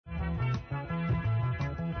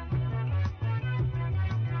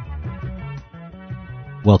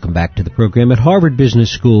Welcome back to the program. At Harvard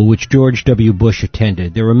Business School, which George W. Bush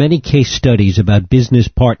attended, there are many case studies about business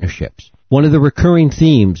partnerships. One of the recurring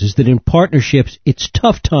themes is that in partnerships, it's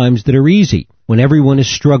tough times that are easy. When everyone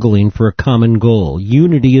is struggling for a common goal,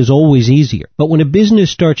 unity is always easier. But when a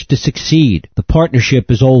business starts to succeed, the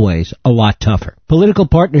partnership is always a lot tougher. Political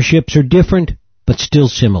partnerships are different, but still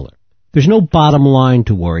similar. There's no bottom line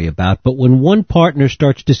to worry about, but when one partner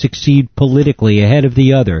starts to succeed politically ahead of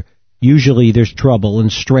the other, usually there's trouble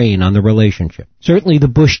and strain on the relationship. Certainly the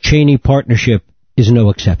Bush-Cheney partnership is no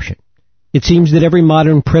exception. It seems that every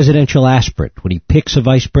modern presidential aspirant, when he picks a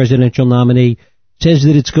vice presidential nominee, says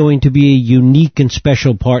that it's going to be a unique and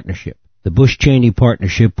special partnership. The Bush-Cheney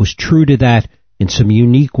partnership was true to that in some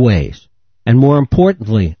unique ways, and more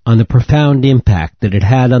importantly, on the profound impact that it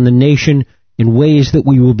had on the nation in ways that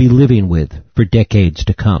we will be living with for decades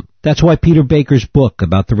to come. That's why Peter Baker's book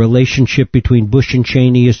about the relationship between Bush and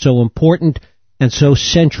Cheney is so important and so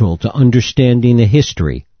central to understanding the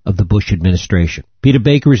history of the Bush administration. Peter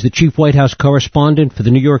Baker is the chief White House correspondent for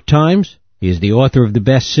the New York Times. He is the author of the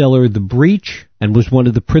bestseller The Breach and was one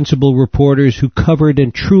of the principal reporters who covered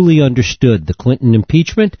and truly understood the Clinton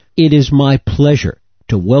impeachment. It is my pleasure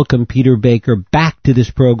to welcome Peter Baker back to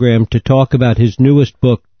this program to talk about his newest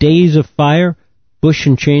book, Days of Fire, Bush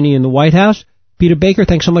and Cheney in the White House. Peter Baker,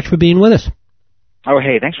 thanks so much for being with us. Oh,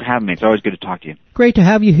 hey, thanks for having me. It's always good to talk to you. Great to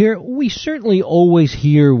have you here. We certainly always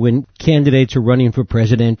hear when candidates are running for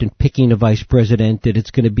president and picking a vice president that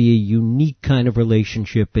it's going to be a unique kind of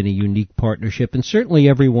relationship and a unique partnership, and certainly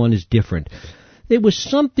everyone is different. There was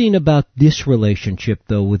something about this relationship,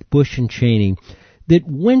 though, with Bush and Cheney that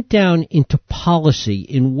went down into policy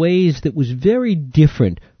in ways that was very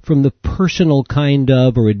different from the personal kind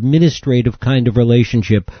of or administrative kind of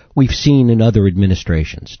relationship we've seen in other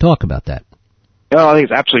administrations. Talk about that. Oh, I think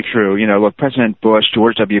it's absolutely true. You know, look, President Bush,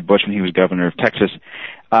 George W. Bush, when he was governor of Texas,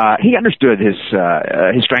 he understood his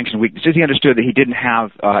strengths and weaknesses. He understood that he didn't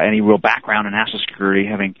have any real background in national security,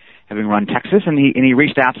 having run Texas, and he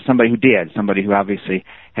reached out to somebody who did, somebody who obviously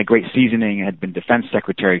had great seasoning, had been defense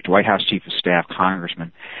secretary, White House chief of staff,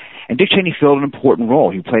 congressman. And Dick Cheney filled an important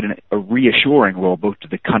role. He played a reassuring role both to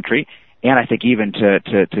the country and I think even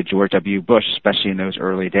to George W. Bush, especially in those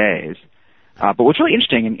early days. But what's really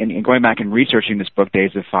interesting in going back and researching this book,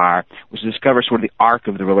 Days of Fire, was to discover sort of the arc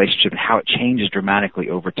of the relationship and how it changes dramatically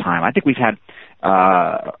over time. I think we've had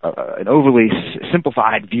an overly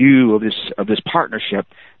simplified view of this partnership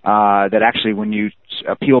that actually, when you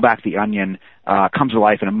peel back the onion, comes to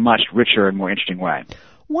life in a much richer and more interesting way.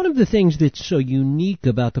 One of the things that's so unique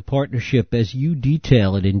about the partnership, as you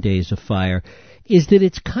detail it in Days of Fire, is that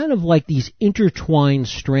it's kind of like these intertwined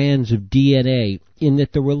strands of DNA, in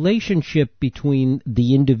that the relationship between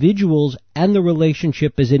the individuals and the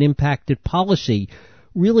relationship as it impacted policy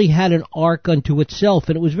really had an arc unto itself,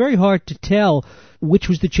 and it was very hard to tell which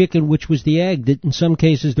was the chicken, which was the egg, that in some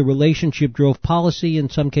cases the relationship drove policy, in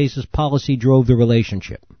some cases policy drove the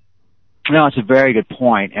relationship. No, it's a very good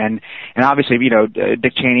point. And obviously, you know,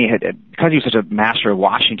 Dick Cheney had, because he was such a master of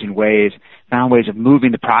Washington ways, found ways of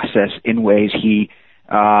moving the process in ways he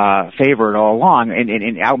favored all along, and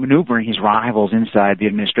outmaneuvering his rivals inside the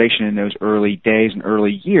administration in those early days and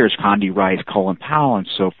early years, Condi Rice, Colin Powell, and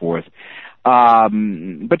so forth. But,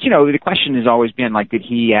 you know, the question has always been, like, did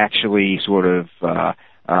he actually sort of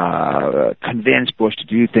convince Bush to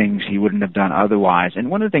do things he wouldn't have done otherwise? And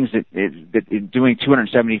one of the things that interviewing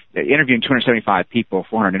 275 people,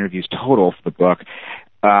 400 interviews total for the book,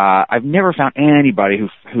 I've never found anybody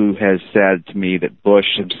who has said to me that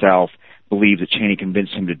Bush himself believed that Cheney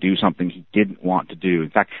convinced him to do something he didn't want to do. In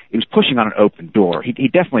fact, he was pushing on an open door. He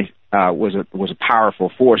definitely was a powerful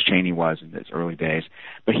force, Cheney was in his early days,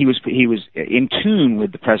 but he was in tune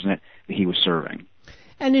with the president that he was serving.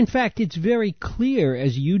 And in fact, it's very clear,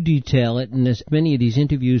 as you detail it, and as many of these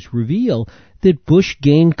interviews reveal, that Bush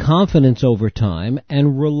gained confidence over time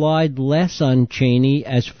and relied less on Cheney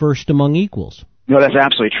as first among equals. No, that's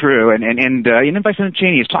absolutely true. And President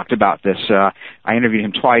Cheney has talked about this. I interviewed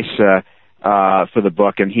him twice for the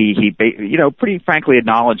book, and he pretty frankly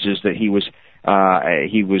acknowledges that he was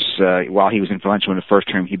while he was influential in the first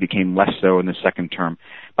term, he became less so in the second term.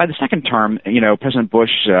 By the second term, President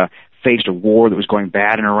Bush faced a war that was going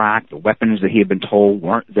bad in Iraq. The weapons that he had been told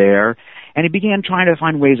weren't there. And he began trying to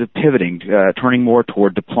find ways of pivoting, turning more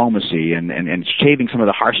toward diplomacy and shaving some of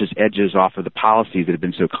the harshest edges off of the policies that had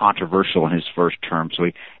been so controversial in his first term. So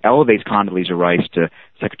he elevates Condoleezza Rice to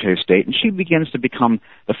Secretary of State, and she begins to become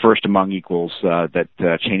the first among equals that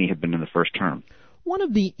Cheney had been in the first term. One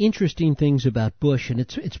of the interesting things about Bush, and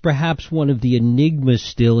it's perhaps one of the enigmas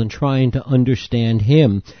still in trying to understand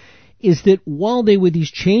him, is that while there were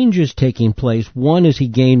these changes taking place, one, as he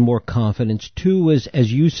gained more confidence, two,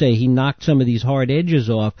 as you say, he knocked some of these hard edges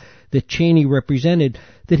off that Cheney represented,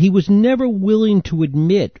 that he was never willing to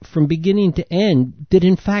admit from beginning to end that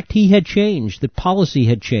in fact he had changed, that policy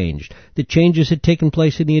had changed, that changes had taken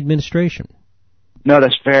place in the administration. No,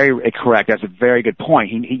 that's very correct. That's a very good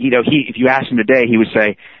point. If you asked him today, he would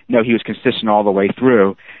say, no, he was consistent all the way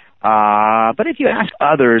through. But if you ask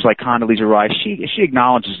others like Condoleezza Rice, she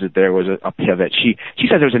acknowledges that there was a pivot. She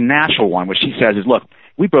says there was a natural one, which she says is, look,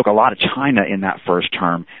 we broke a lot of China in that first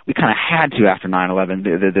term. We kind of had to after 9/11.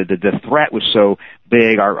 The threat was so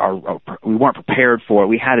big. We weren't prepared for it.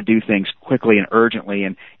 We had to do things quickly and urgently,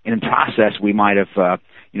 and in the process, we might have,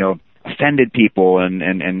 offended people and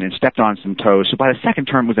stepped on some toes. So by the second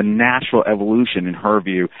term, it was a natural evolution in her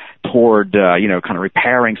view toward, kind of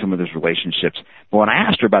repairing some of those relationships. But when I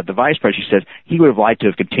asked her about the vice president, she said he would have liked to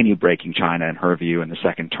have continued breaking China in her view in the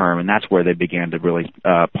second term, and that's where they began to really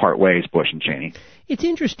part ways, Bush and Cheney. It's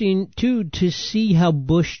interesting, too, to see how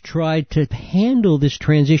Bush tried to handle this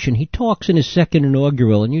transition. He talks in his second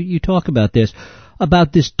inaugural, and you talk about this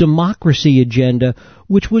democracy agenda,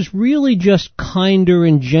 which was really just kinder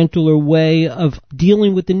and gentler way of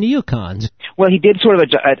dealing with the neocons. Well, he did sort of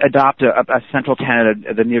adopt a central tenet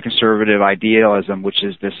of the neoconservative idealism, which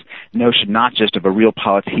is this notion not just of a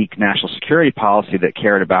realpolitik national security policy that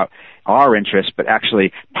cared about our interests, but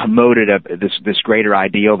actually promoted this greater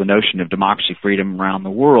ideal, the notion of democracy, freedom around the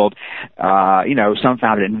world. Some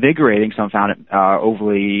found it invigorating, some found it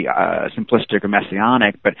overly simplistic or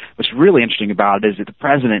messianic. But what's really interesting about it is that the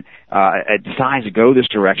president decides to go this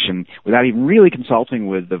direction without even really consulting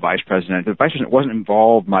with the vice president. The vice president wasn't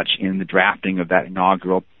involved much in the drafting of that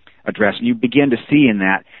inaugural address. And you begin to see in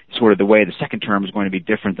that sort of the way the second term is going to be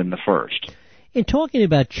different than the first. In talking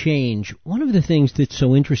about change, one of the things that's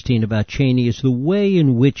so interesting about Cheney is the way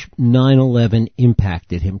in which 9/11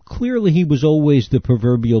 impacted him. Clearly, he was always the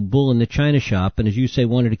proverbial bull in the china shop, and as you say,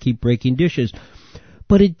 wanted to keep breaking dishes.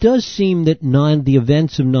 But it does seem that the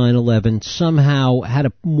events of 9/11 somehow had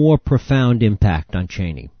a more profound impact on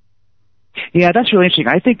Cheney. Yeah, that's really interesting.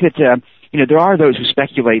 I think that there are those who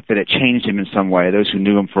speculate that it changed him in some way, those who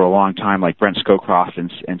knew him for a long time, like Brent Scowcroft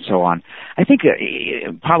and so on. I think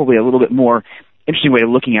probably a little bit more interesting way of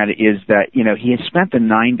looking at it is that, he had spent the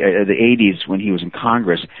 80s when he was in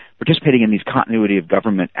Congress participating in these continuity of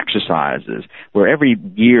government exercises where every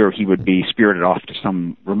year he would be spirited off to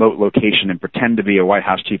some remote location and pretend to be a White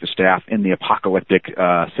House chief of staff in the apocalyptic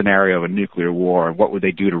scenario of a nuclear war, and what would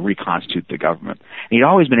they do to reconstitute the government. And he'd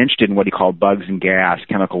always been interested in what he called bugs and gas,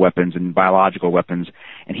 chemical weapons and biological weapons,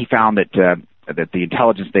 and he found that the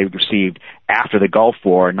intelligence they received after the Gulf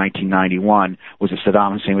War in 1991 was that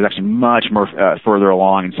Saddam Hussein was actually much more further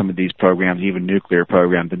along in some of these programs, even nuclear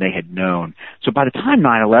programs, than they had known. So by the time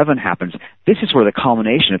 9/11 happens, this is sort of the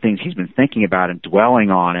culmination of things he's been thinking about and dwelling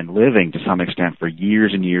on and living to some extent for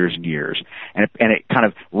years and years and years. And it kind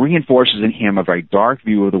of reinforces in him a very dark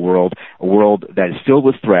view of the world, a world that is filled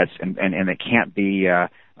with threats and that can't be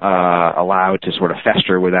allowed to sort of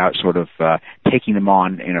fester without sort of taking them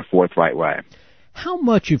on in a forthright way. How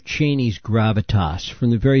much of Cheney's gravitas from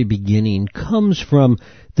the very beginning comes from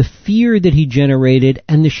the fear that he generated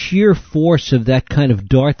and the sheer force of that kind of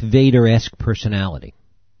Darth Vader-esque personality?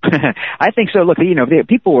 I think so. Look,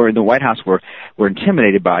 people were in the White House were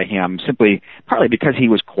intimidated by him simply partly because he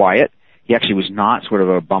was quiet. He actually was not sort of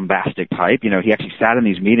a bombastic type. He actually sat in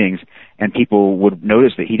these meetings and people would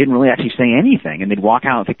notice that he didn't really actually say anything, and they'd walk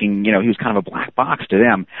out thinking, he was kind of a black box to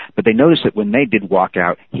them. But they noticed that when they did walk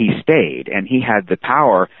out, he stayed, and he had the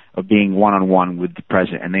power of being one-on-one with the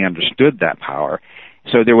president, and they understood that power.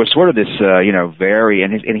 So there was sort of this, and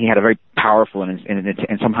he had a very powerful and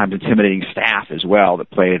sometimes intimidating staff as well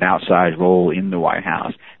that played an outsized role in the White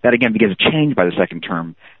House. That again begins to change by the second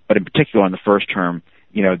term, but in particular in the first term,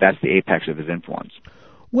 that's the apex of his influence.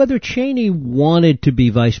 Whether Cheney wanted to be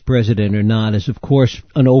vice president or not is, of course,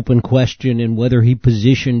 an open question, and whether he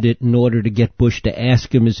positioned it in order to get Bush to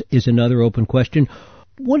ask him is another open question.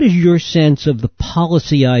 What is your sense of the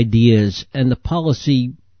policy ideas and the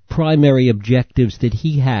policy primary objectives that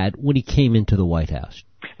he had when he came into the White House?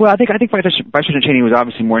 Well, I think Vice President Cheney was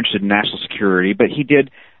obviously more interested in national security, but he did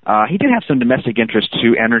have some domestic interests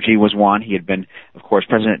too. Energy was one. He had been, of course,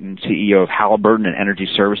 president and CEO of Halliburton, an energy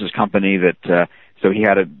services company so he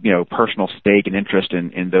had a personal stake and interest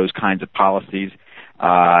in those kinds of policies.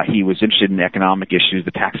 He was interested in the economic issues,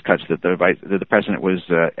 the tax cuts that the president was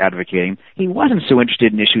advocating. He wasn't so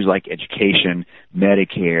interested in issues like education,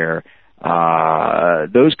 Medicare,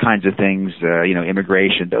 those kinds of things,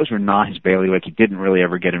 immigration. Those were not his bailiwick. He didn't really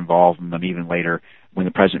ever get involved in them, even later when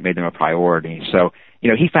the president made them a priority. So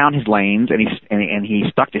he found his lanes and he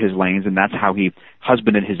stuck to his lanes, and that's how he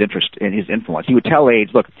husbanded his interest and his influence. He would tell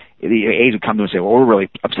aides, look, the aides would come to him and say, well, we're really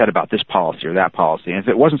upset about this policy or that policy. And if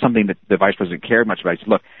it wasn't something that the vice president cared much about, he said,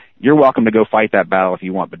 look, you're welcome to go fight that battle if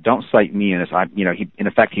you want, but don't cite me in this. In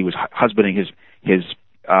effect, he was husbanding his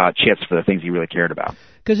chips for the things he really cared about.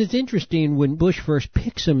 Because it's interesting when Bush first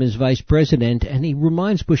picks him as vice president, and he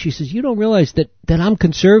reminds Bush, he says, you don't realize that I'm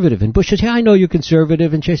conservative. And Bush says, yeah, I know you're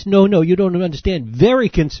conservative. And she says, no, you don't understand. Very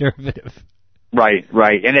conservative. Right.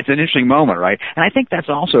 And it's an interesting moment, right? And I think that's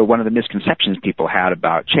also one of the misconceptions people had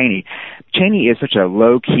about Cheney. Cheney is such a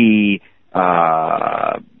low-key,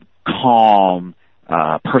 calm,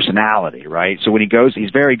 personality, right? So when he goes,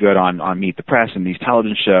 he's very good on Meet the Press and these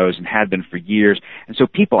television shows and had been for years. And so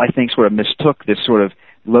people, I think, sort of mistook this sort of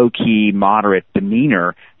low-key, moderate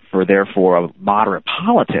demeanor for therefore a moderate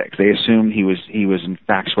politics. They assumed he was in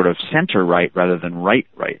fact sort of center-right rather than right.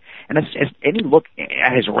 And any look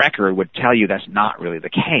at his record would tell you that's not really the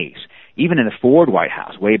case. Even in the Ford White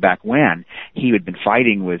House, way back when, he had been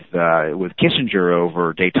fighting with Kissinger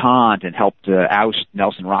over détente and helped oust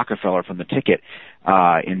Nelson Rockefeller from the ticket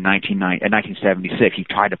in 1976. He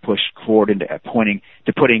tried to push Ford into putting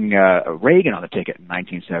Reagan on the ticket in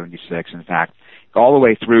 1976. In fact, all the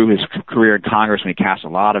way through his career in Congress, when he cast a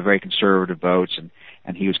lot of very conservative votes,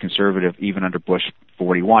 and he was conservative even under Bush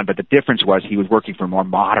 41. But the difference was he was working for more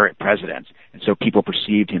moderate presidents, and so people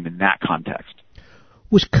perceived him in that context.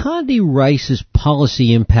 Was Condi Rice's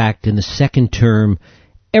policy impact in the second term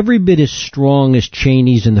every bit as strong as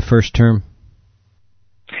Cheney's in the first term?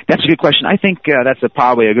 That's a good question. I think that's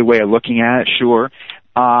probably a good way of looking at it, sure.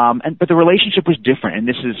 But the relationship was different, and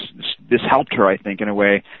this helped her, I think, in a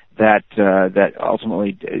way that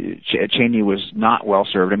ultimately Cheney was not well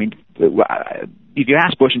served. I mean, if you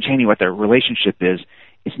ask Bush and Cheney what their relationship is,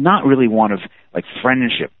 it's not really one of like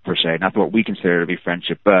friendship per se, not what we consider to be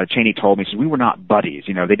friendship. Cheney told me, he said, we were not buddies.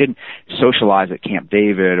 They didn't socialize at Camp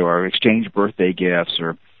David or exchange birthday gifts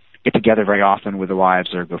or get together very often with the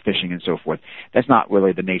wives or go fishing and so forth. That's not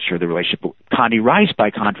really the nature of the relationship. But Condi Rice,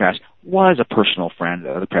 by contrast, was a personal friend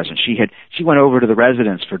of the president. She went over to the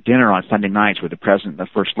residence for dinner on Sunday nights with the president and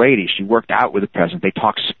the first lady. She worked out with the president. They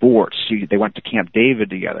talked sports. They went to Camp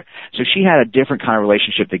David together. So she had a different kind of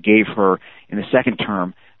relationship that gave her, in the second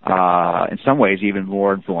term, in some ways even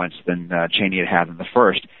more influence than Cheney had in the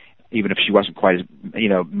first, even if she wasn't quite as,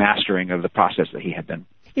 mastering of the process that he had been.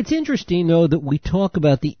 It's interesting, though, that we talk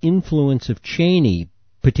about the influence of Cheney,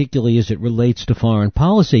 particularly as it relates to foreign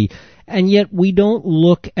policy, and yet we don't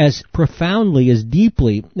look as profoundly, as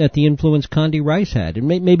deeply at the influence Condi Rice had. And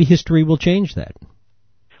maybe history will change that.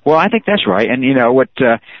 Well, I think that's right. And,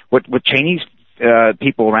 what Cheney's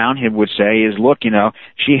people around him would say is, look,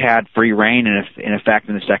 she had free reign in effect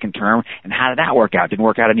in the second term, and how did that work out? Didn't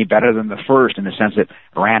work out any better than the first, in the sense that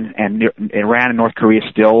Iran and North Korea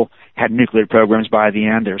still had nuclear programs by the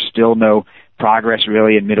end. There's still no progress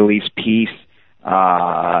really in Middle East peace. A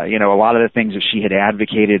lot of the things that she had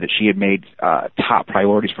advocated, that she had made top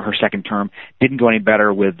priorities for her second term, didn't go any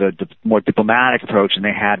better with the more diplomatic approach than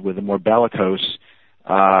they had with the more bellicose,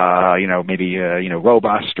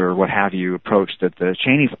 robust or what have you approach that the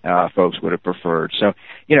Cheney folks would have preferred. So,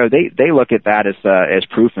 they look at that as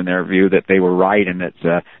proof in their view that they were right and that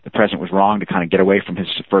the president was wrong to kind of get away from his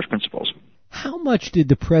first principles. How much did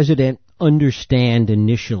the president understand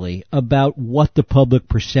initially about what the public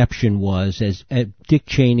perception was as Dick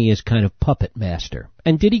Cheney as kind of puppet master?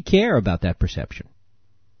 And did he care about that perception?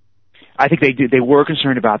 I think they did. They were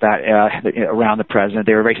concerned about that around the president.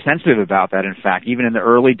 They were very sensitive about that. In fact, even in the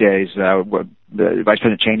early days, the Vice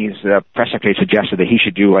President Cheney's press secretary suggested that he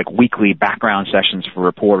should do like weekly background sessions for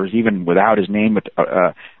reporters, even without his name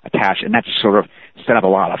attached. And that sort of set up a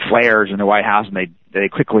lot of flares in the White House, and they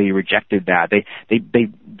quickly rejected that. They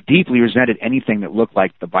deeply resented anything that looked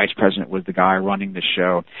like the vice president was the guy running the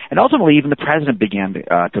show. And ultimately, even the president began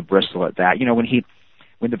to bristle at that.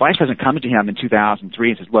 When the vice president comes to him in 2003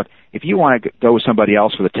 and says, look, if you want to go with somebody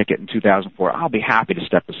else for the ticket in 2004, I'll be happy to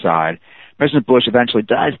step aside. President Bush eventually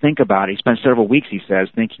does think about it. He spent several weeks, he says,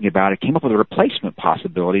 thinking about it, came up with a replacement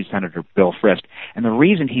possibility, Senator Bill Frist. And the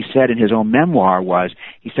reason he said in his own memoir was,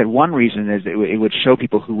 he said one reason is it would show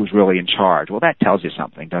people who was really in charge. Well, that tells you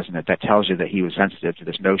something, doesn't it? That tells you that he was sensitive to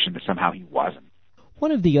this notion that somehow he wasn't.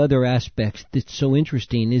 One of the other aspects that's so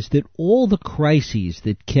interesting is that all the crises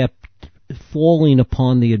that kept falling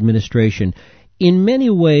upon the administration in many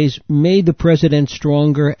ways made the president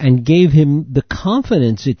stronger and gave him the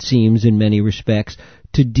confidence, it seems, in many respects,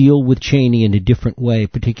 to deal with Cheney in a different way,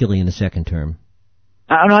 particularly in the second term.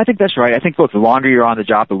 No, I think that's right. I think, look, the longer you're on the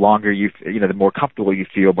job, the longer the more comfortable you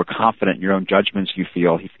feel, more confident in your own judgments you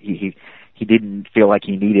feel. He he didn't feel like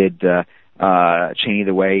he needed Cheney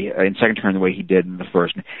the way in second term the way he did in the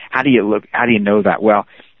first. How do you know that? Well,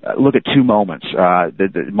 look at two moments.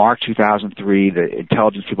 The March 2003, the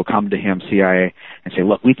intelligence people come to him, CIA, and say,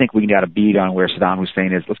 look, we think we can get a bead on where Saddam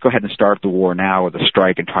Hussein is. Let's go ahead and start the war now with a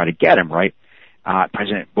strike and try to get him, right?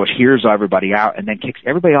 President Bush hears everybody out and then kicks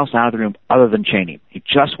everybody else out of the room other than Cheney. He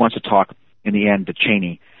just wants to talk in the end to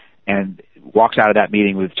Cheney and walks out of that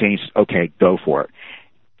meeting with Cheney says, okay, go for it.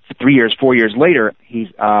 4 years later, he's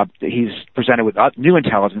presented with new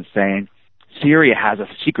intelligence saying Syria has a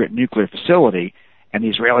secret nuclear facility and the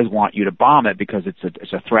Israelis want you to bomb it because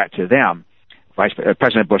it's a threat to them.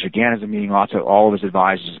 President Bush again has a meeting lots of all of his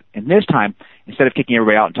advisors, and this time, instead of kicking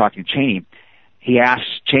everybody out and talking to Cheney, he asks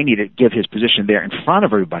Cheney to give his position there in front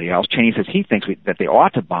of everybody else. Cheney says he thinks that they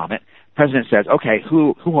ought to bomb it. The president says, okay,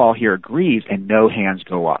 who all here agrees, and no hands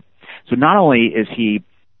go up. So not only is he,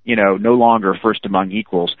 no longer first among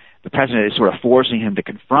equals, the president is sort of forcing him to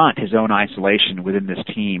confront his own isolation within this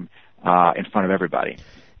team in front of everybody.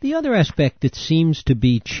 The other aspect that seems to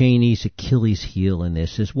be Cheney's Achilles heel in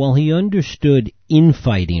this is, while he understood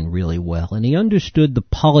infighting really well, and he understood the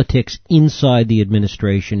politics inside the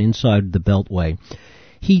administration, inside the Beltway,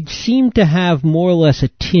 he seemed to have more or less a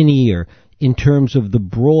tin ear in terms of the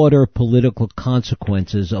broader political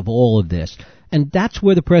consequences of all of this. And that's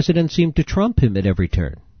where the president seemed to trump him at every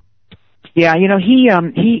turn. Yeah,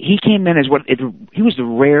 he came in as he was the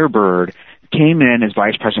rare bird, came in as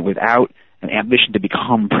vice president without an ambition to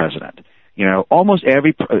become president. Almost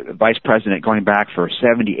every vice president going back for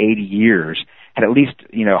 70, 80 years had at least,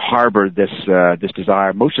 harbored this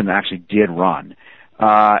desire. Most of them actually did run.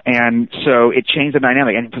 And so it changed the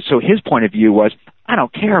dynamic. And so his point of view was, I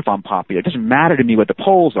don't care if I'm popular. It doesn't matter to me what the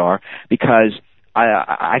polls are because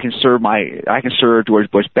I can serve George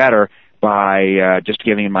Bush better by just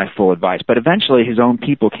giving him my full advice. But eventually his own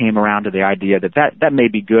people came around to the idea that may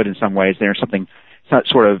be good in some ways. There's something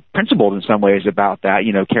sort of principled in some ways about that,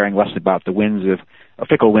 caring less about the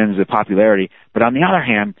fickle winds of popularity. But on the other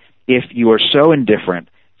hand, if you are so indifferent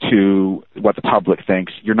to what the public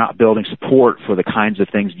thinks, you're not building support for the kinds of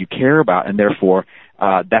things you care about, and therefore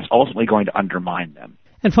that's ultimately going to undermine them.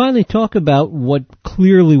 And finally, talk about what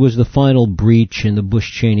clearly was the final breach in the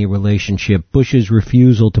Bush-Cheney relationship, Bush's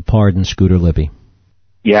refusal to pardon Scooter Libby.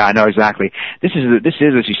 Yeah, I know exactly. This is,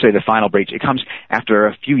 as you say, the final breach. It comes after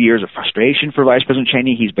a few years of frustration for Vice President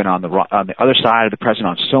Cheney. He's been on the other side of the president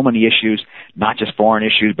on so many issues, not just foreign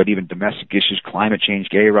issues, but even domestic issues, climate change,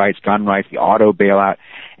 gay rights, gun rights, the auto bailout.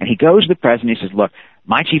 And he goes to the president. He says, "Look,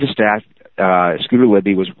 my chief of staff, Scooter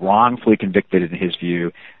Libby, was wrongfully convicted in his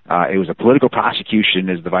view. It was a political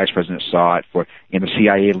prosecution, as the vice president saw it, in the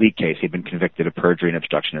CIA leak case. He'd been convicted of perjury and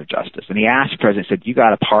obstruction of justice." And he asked the president, said, "You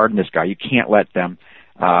got to pardon this guy. You can't let them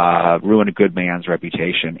ruin a good man's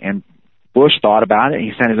reputation." And Bush thought about it.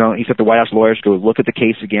 He sent the White House lawyers to go look at the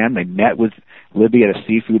case again. They met with Libby at a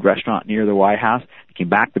seafood restaurant near the White House. They came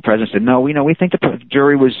back. The president said, "No, we think the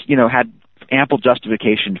jury was, had ample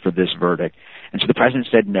justification for this verdict." And so the president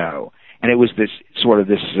said no. And it was this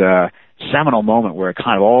seminal moment where it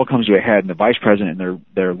kind of all comes to a head, and the vice president in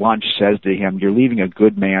their lunch says to him, "You're leaving a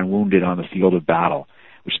good man wounded on the field of battle,"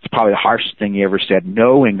 which is probably the harshest thing he ever said,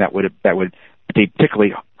 knowing that would be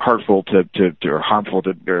particularly hurtful or harmful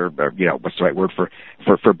to, what's the right word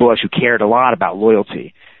for Bush, who cared a lot about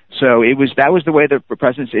loyalty. So that was the way the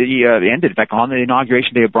presidency ended. In fact, on the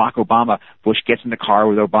inauguration day of Barack Obama, Bush gets in the car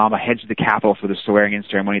with Obama, heads to the Capitol for the swearing-in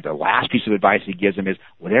ceremony. The last piece of advice he gives him is,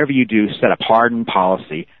 whatever you do, set a pardon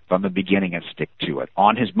policy from the beginning and stick to it.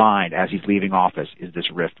 On his mind, as he's leaving office, is this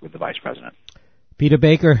rift with the vice president. Peter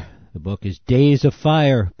Baker, the book is Days of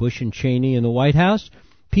Fire, Bush and Cheney in the White House.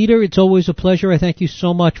 Peter, it's always a pleasure. I thank you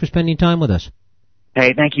so much for spending time with us.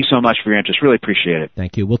 Hey, thank you so much for your interest. Really appreciate it.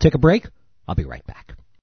 Thank you. We'll take a break. I'll be right back.